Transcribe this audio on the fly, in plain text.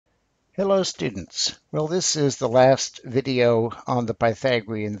Hello students. Well, this is the last video on the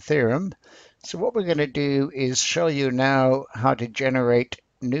Pythagorean theorem. So what we're going to do is show you now how to generate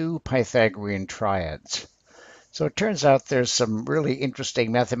new Pythagorean triads. So it turns out there's some really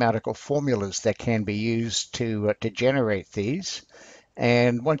interesting mathematical formulas that can be used to generate these.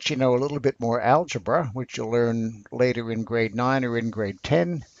 And once you know a little bit more algebra, which you'll learn later in grade 9 or in grade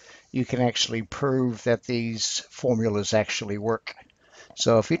 10, you can actually prove that these formulas actually work.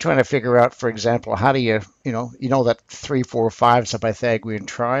 So if you're trying to figure out, for example, how do you know that 3, 4, 5 is a Pythagorean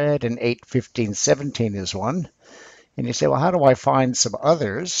triad and 8, 15, 17 is one. And you say, well, how do I find some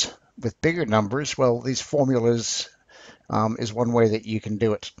others with bigger numbers? Well, these formulas is one way that you can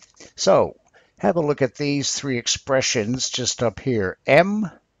do it. So have a look at these three expressions just up here. M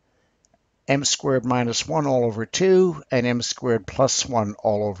squared minus 1 all over 2, and m squared plus 1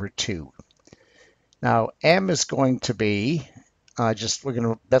 all over 2. Now, m is going to be that's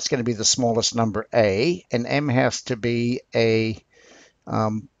going to be the smallest number a, and m has to be a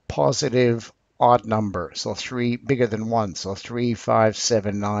positive odd number, so 3 bigger than 1, so 3, 5,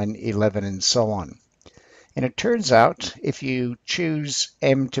 7, 9, 11, and so on. And it turns out if you choose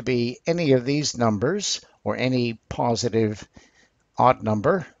m to be any of these numbers or any positive odd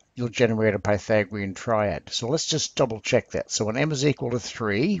number, you'll generate a Pythagorean triad. So let's just double check that. So when m is equal to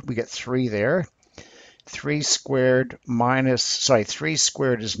 3, we get 3 there. 3 squared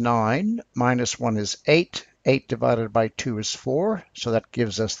is 9, minus 1 is 8. 8 divided by 2 is 4, so that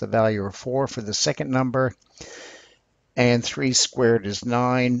gives us the value of 4 for the second number. And 3 squared is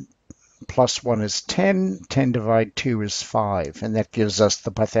 9, plus 1 is 10. 10 divided 2 is 5, and that gives us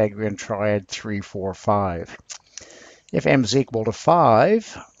the Pythagorean triad 3, 4, 5. If m is equal to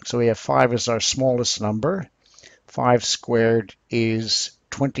 5, so we have 5 as our smallest number, 5 squared is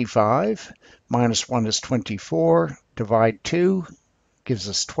 25, minus 1 is 24, divide 2 gives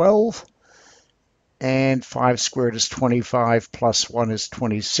us 12, and 5 squared is 25, plus 1 is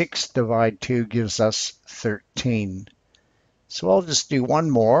 26, divide 2 gives us 13. So I'll just do one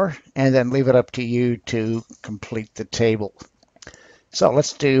more and then leave it up to you to complete the table. So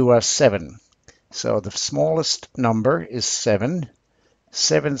let's do 7. So the smallest number is 7.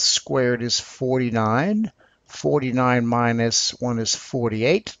 7 squared is 49. 49 minus 1 is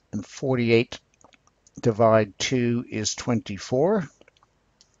 48, and 48 divide 2 is 24.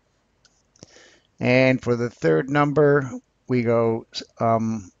 And for the third number, we go, I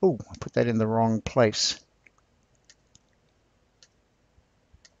put that in the wrong place.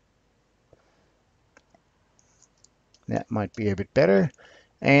 That might be a bit better.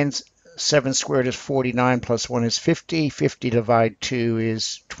 And 7 squared is 49 plus 1 is 50. 50 divide 2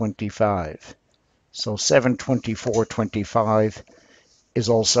 is 25. So 7, 24, 25 is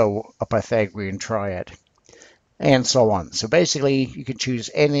also a Pythagorean triad, and so on. So basically, you can choose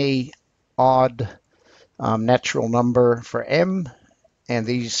any odd natural number for m, and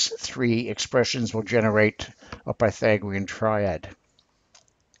these three expressions will generate a Pythagorean triad.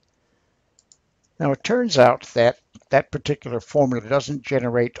 Now, it turns out that that particular formula doesn't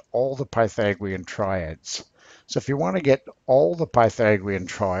generate all the Pythagorean triads. So if you want to get all the Pythagorean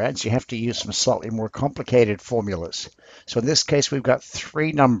triads, you have to use some slightly more complicated formulas. So in this case, we've got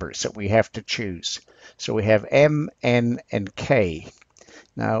three numbers that we have to choose. So we have m, n, and k.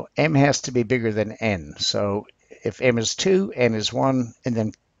 Now, m has to be bigger than n. So if m is 2, n is 1, and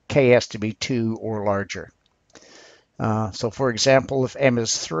then k has to be 2 or larger. So for example, if m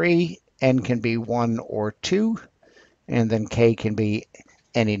is 3, n can be 1 or 2, and then k can be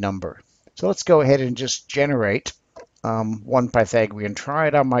any number. So let's go ahead and just generate one Pythagorean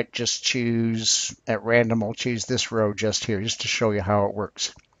triad. I might just choose at random, I'll choose this row just here, just to show you how it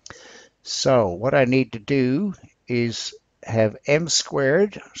works. So what I need to do is have m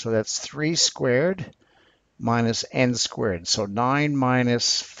squared, so that's 3 squared minus n squared. So 9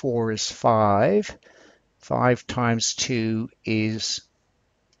 minus 4 is 5. 5 times 2 is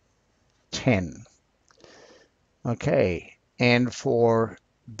 10. Okay, and for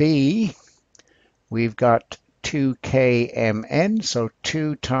b, we've got 2kmn, so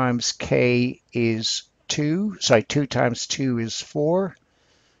 2 times k is 2, 2 times 2 is 4,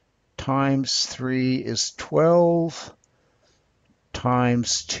 times 3 is 12,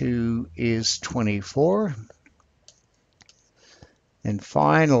 times 2 is 24. And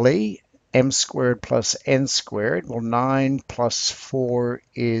finally, m squared plus n squared, well, 9 plus 4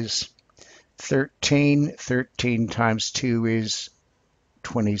 is 13. 13 times 2 is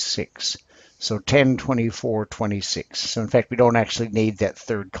 26. So 10, 24, 26. So in fact, we don't actually need that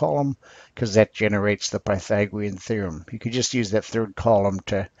third column because that generates the Pythagorean theorem. You could just use that third column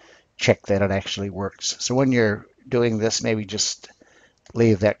to check that it actually works. So when you're doing this, maybe just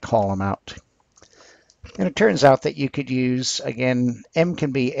leave that column out. And it turns out that you could use, again, m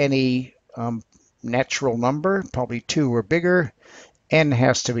can be any natural number, probably 2 or bigger. N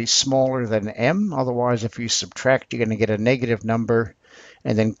has to be smaller than m, otherwise if you subtract, you're going to get a negative number.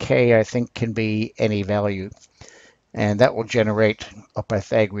 And then k, I think, can be any value. And that will generate a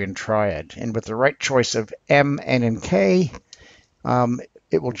Pythagorean triad. And with the right choice of m, n, and k,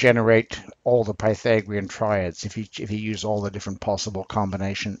 it will generate all the Pythagorean triads if you use all the different possible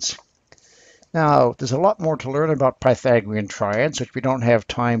combinations. Now, there's a lot more to learn about Pythagorean triads, which we don't have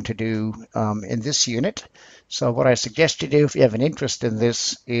time to do in this unit. So what I suggest you do if you have an interest in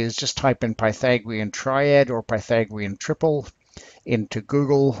this is just type in Pythagorean triad or Pythagorean triple into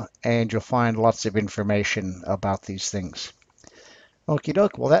Google, and you'll find lots of information about these things. Okie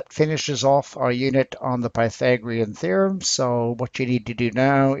doke, well that finishes off our unit on the Pythagorean theorem. So what you need to do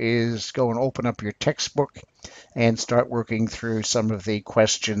now is go and open up your textbook and start working through some of the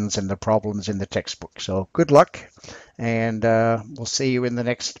questions and the problems in the textbook. So good luck, and we'll see you in the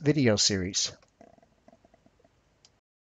next video series.